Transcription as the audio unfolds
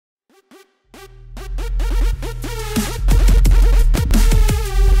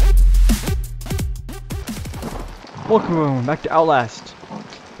Welcome back to Outlast.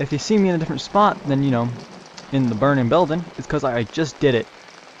 If you see me in a different spot than, you know, in the burning building, it's because I just did it.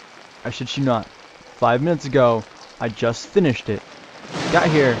 I shit you not. 5 minutes ago, I just finished it. Got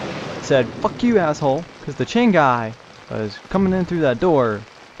here, said, fuck you, asshole, because the chain guy was coming in through that door.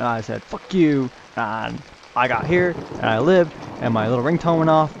 And I said, fuck you, and I got here, and I lived, and my little ringtone went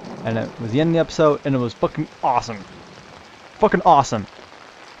off, and it was the end of the episode, and it was fucking awesome. Fucking awesome.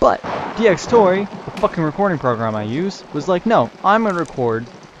 But DX Story, the fucking recording program I use, was like, no, I'm gonna record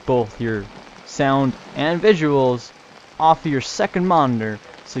both your sound and visuals off of your second monitor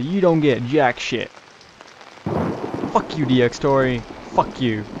so you don't get jack shit. Fuck you, DX Story. Fuck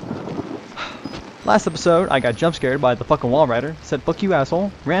you. Last episode, I got jump scared by the fucking wallrider, said fuck you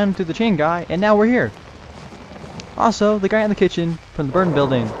asshole, ran through the chain guy, and now we're here. Also, the guy in the kitchen from the burning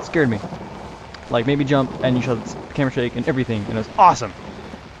building scared me. Like, made me jump, and you showed the camera shake and everything, and it was awesome.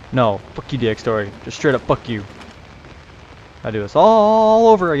 No, fuck you, DX Story. Just straight up fuck you. I do this all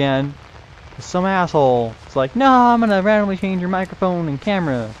over again. Some asshole is like, no, I'm gonna randomly change your microphone and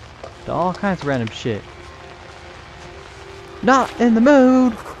camera to all kinds of random shit. Not in the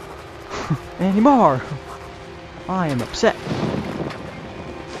mood anymore. I am upset.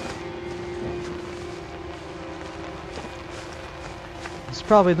 This is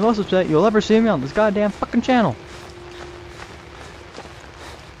probably the most upset you'll ever see me on this goddamn fucking channel.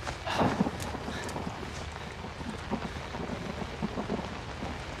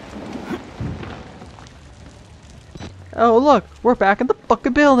 Oh look, we're back in the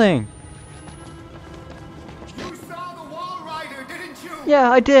fucking building. You saw the wallrider, didn't you? Yeah,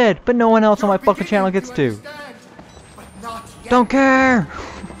 I did, but no one else on my fucking channel gets to. But not yet. Don't care.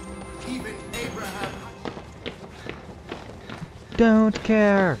 Even Abraham. Don't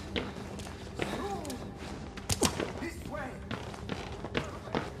care. This way.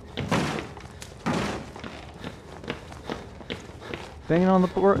 Banging on the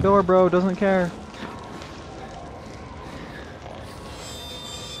door, bro. Doesn't care.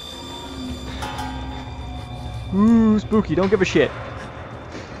 Ooh, spooky. Don't give a shit.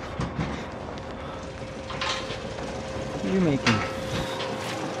 What are you making?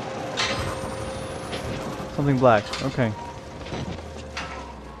 Something black. Okay.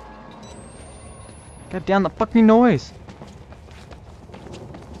 Get down the fucking noise.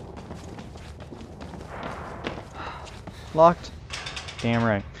 Locked. Damn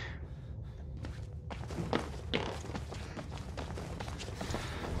right.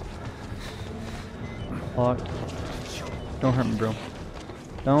 Locked. Don't hurt me, bro.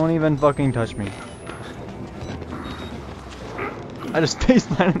 Don't even fucking touch me. I just face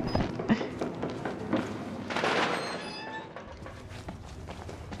planted.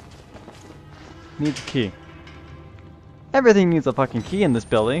 Needs a key. Everything needs a fucking key in this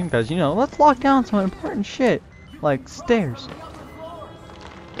building, because, you know, let's lock down some important shit. Like stairs.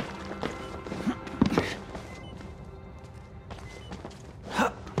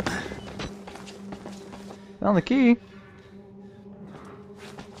 Found the key.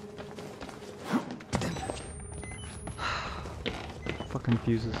 Fucking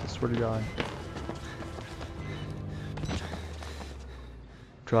fuses, I swear to God.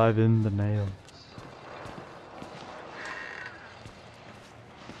 Drive in the nails.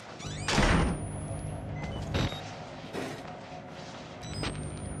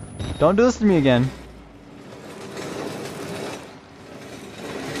 Don't do this to me again.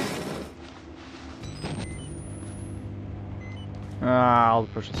 I'll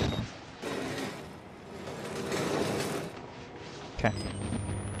push this one. Okay.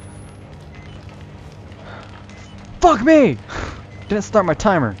 Fuck me! Didn't start my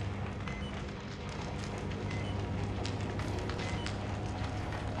timer.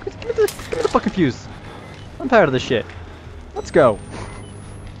 Give me the fucking fuse. I'm tired of this shit. Let's go.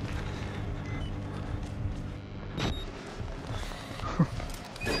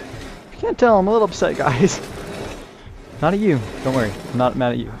 If you can't tell, I'm a little upset, guys. Not at you. Don't worry. I'm not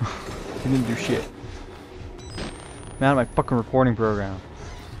mad at you. You didn't do shit. Mad at my fucking recording program.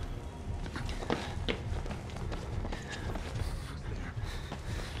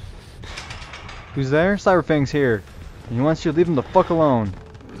 Who's there? Cyberfang's here. And he wants you to leave him the fuck alone.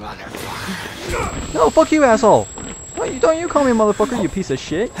 No, fuck you, asshole! Don't you call me a motherfucker, you piece of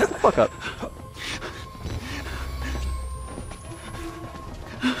shit. Get the fuck up.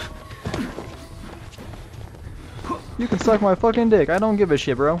 You can suck my fucking dick. I don't give a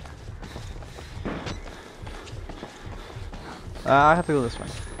shit, bro. I have to go this way.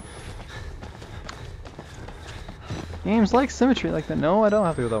 Games like symmetry like that. No, I don't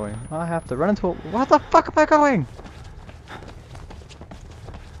have to go that way. I have to run into a... What the fuck am I going?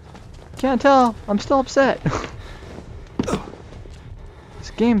 Can't tell. I'm still upset.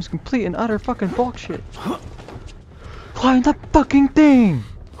 game's complete and utter fucking bullshit. Climb the fucking thing!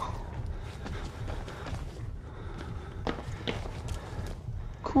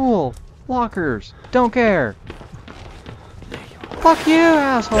 Cool. Lockers. Don't care. Fuck you,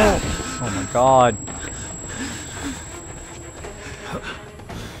 asshole! Oh my god.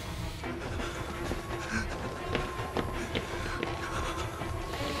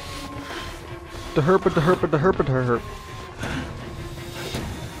 The herp.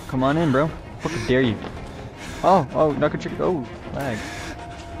 Come on in, bro. Fucking dare you. Oh, knuckle chicken. Oh, lag.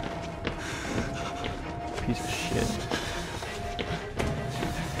 Piece of shit.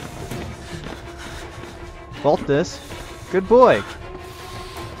 Vault this. Good boy.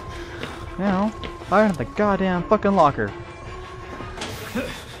 Now, fire into the goddamn fucking locker.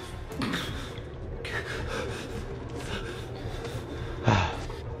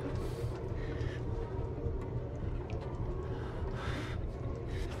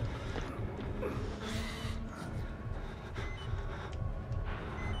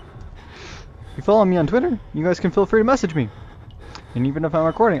 If you follow me on Twitter, you guys can feel free to message me. And even if I'm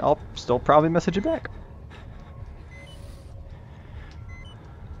recording, I'll still probably message you back.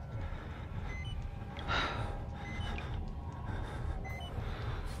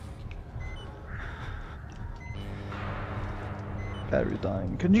 Battery's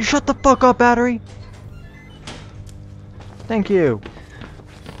dying. Can you shut the fuck up, battery? Thank you.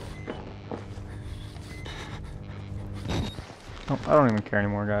 Oh, I don't even care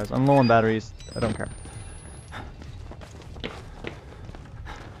anymore, guys. I'm low on batteries. I don't care.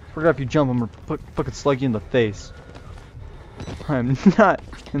 Forget if you jump, I'm gonna fucking slug you in the face. I'm not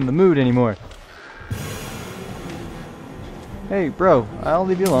in the mood anymore. Hey, bro, I'll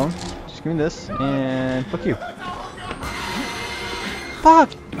leave you alone. Just give me this, and fuck you.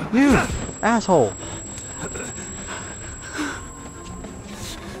 Fuck you, asshole.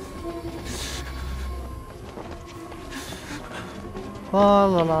 La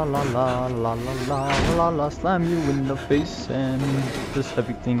la la la la la la la la, slam you in the face and just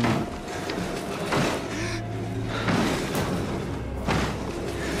everything.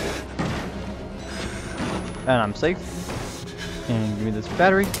 And I'm safe. And give me this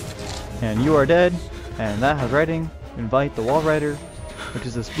battery. And you are dead. And that has writing. Invite the wallrider, which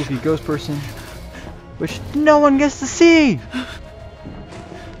is a spooky ghost person, which no one gets to see.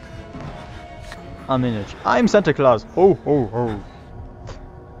 I'm in it. I'm Santa Claus. Ho ho ho.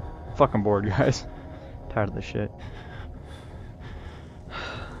 Fucking bored, guys. Tired of this shit.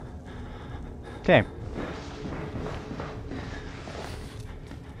 Okay.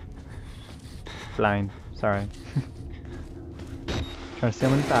 Blind. Sorry. Trying to see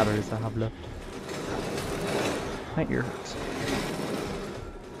how many batteries I have left. My ear hurts.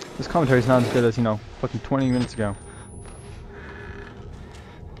 This commentary's not as good as, you know, fucking 20 minutes ago.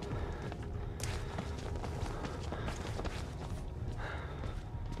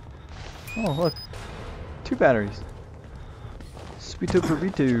 Oh, look. 2 batteries. Sweeto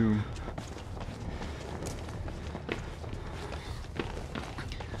burrito.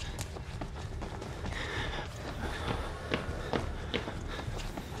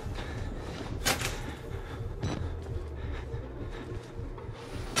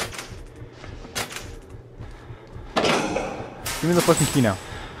 Give me the fucking key now.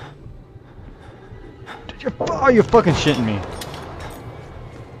 Oh, you're fucking shitting me.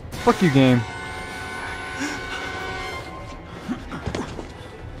 Fuck you, game.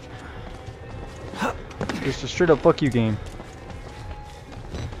 Just a straight up fuck you, game.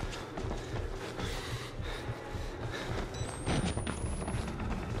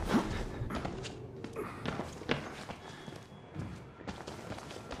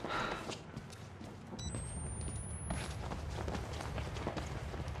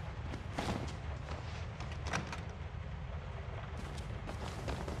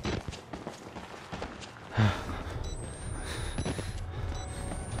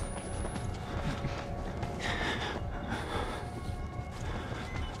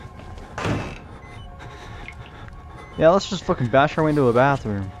 Yeah, let's just fucking bash our way into a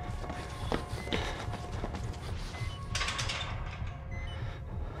bathroom.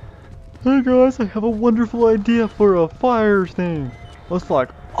 Hey guys, I have a wonderful idea for a fire thing. Let's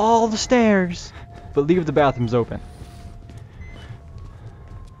lock all the stairs, but leave the bathrooms open.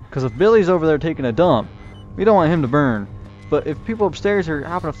 Because if Billy's over there taking a dump, we don't want him to burn. But if people upstairs are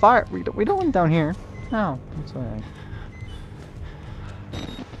having a fire, we don't want him down here. No, that's alright.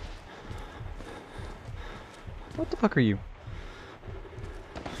 What the fuck are you?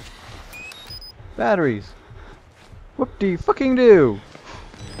 Batteries. What do you fucking do?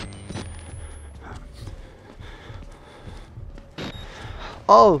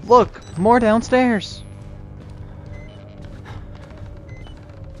 Oh, look! More downstairs!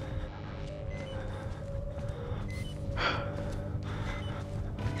 I'm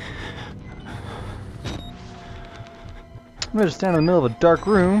gonna just stand in the middle of a dark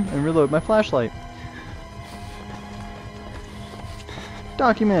room and reload my flashlight.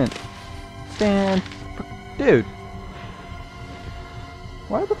 Document! Stand... Dude!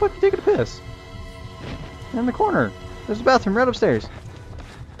 Why the fuck are you taking a piss? In the corner! There's a bathroom right upstairs!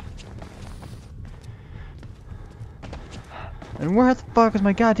 And where the fuck is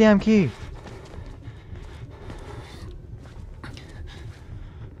my goddamn key?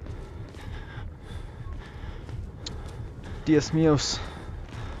 Dios míos.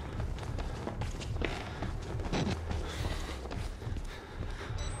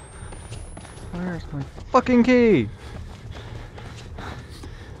 Where's my fucking key?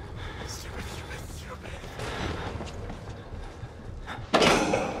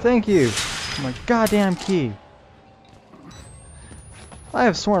 Thank you. My goddamn key. I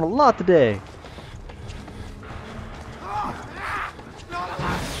have sworn a lot today.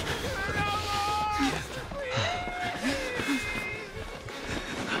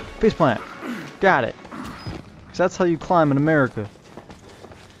 Face plant. Got it. 'Cause that's how you climb in America.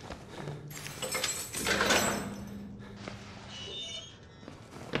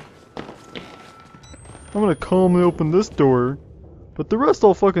 I'm gonna calmly open this door, but the rest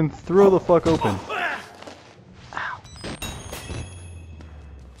I'll fucking throw the fuck open. Ow.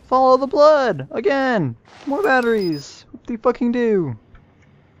 Follow the blood! Again! More batteries! What do you fucking do?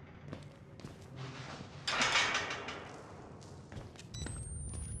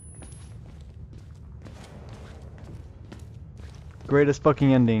 Greatest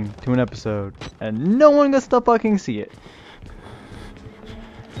fucking ending to an episode, and no one gets to fucking see it.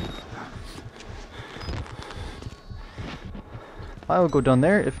 I will go down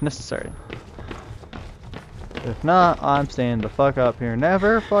there if necessary. If not, I'm staying the fuck up here.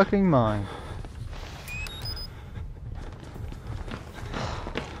 Never fucking mind.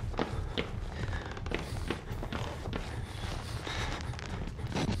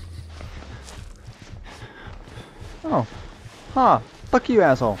 Oh. Ha! Fuck you,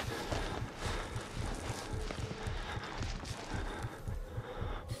 asshole.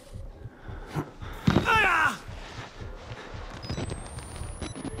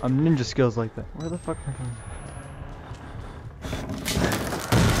 I'm ninja skills like that. Where the fuck am I going?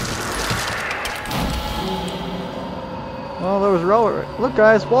 Well, there was look,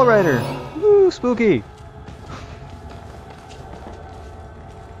 guys, wallrider. Woo, spooky.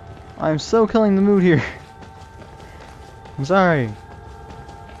 I'm so killing the mood here. I'm sorry.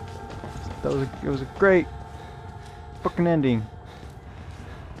 It was a great fucking ending.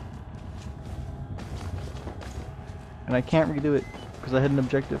 And I can't redo it because I had an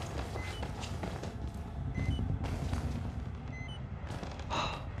objective.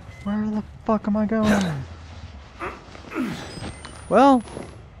 Where the fuck am I going? Well,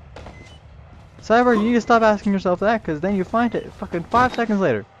 Cyber, you need to stop asking yourself that, because then you find it fucking 5 seconds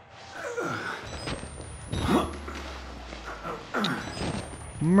later.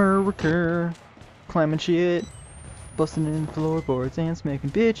 America, climbing shit, busting in floorboards and smacking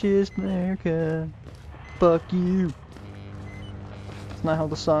bitches, America. Fuck you. It's not how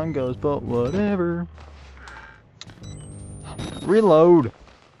the song goes, but whatever. Reload.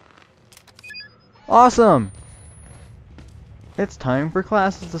 Awesome. It's time for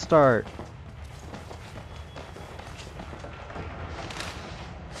classes to start.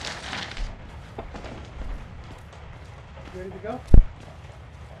 You ready to go?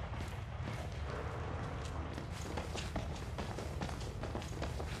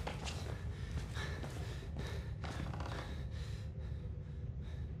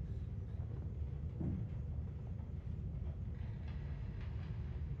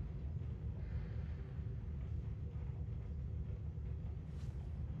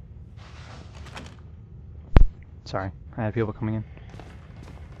 Sorry, I had people coming in.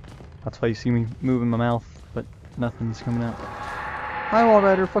 That's why you see me moving my mouth, but nothing's coming out. Hi,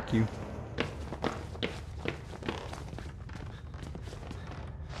 wallrider, fuck you.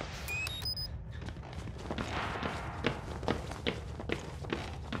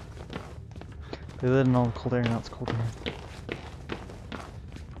 They let in all the cold air, now it's cold in here.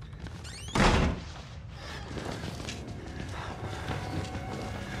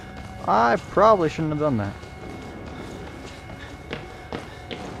 I probably shouldn't have done that.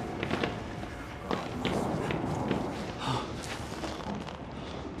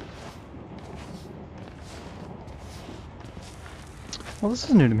 Well, this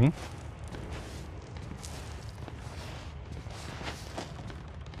is new to me.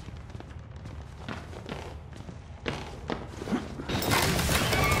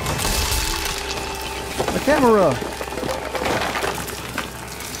 camera!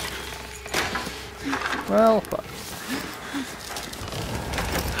 Well, fuck.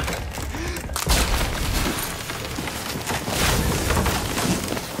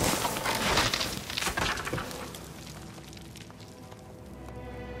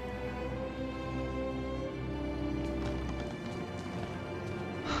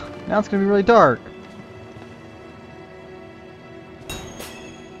 Now it's gonna be really dark.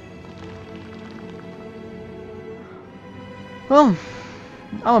 Well,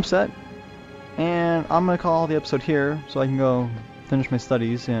 I'm upset. And I'm gonna call the episode here so I can go finish my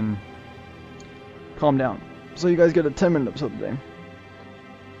studies and calm down. So you guys get a 10-minute episode today.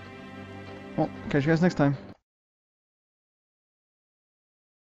 Well, catch you guys next time.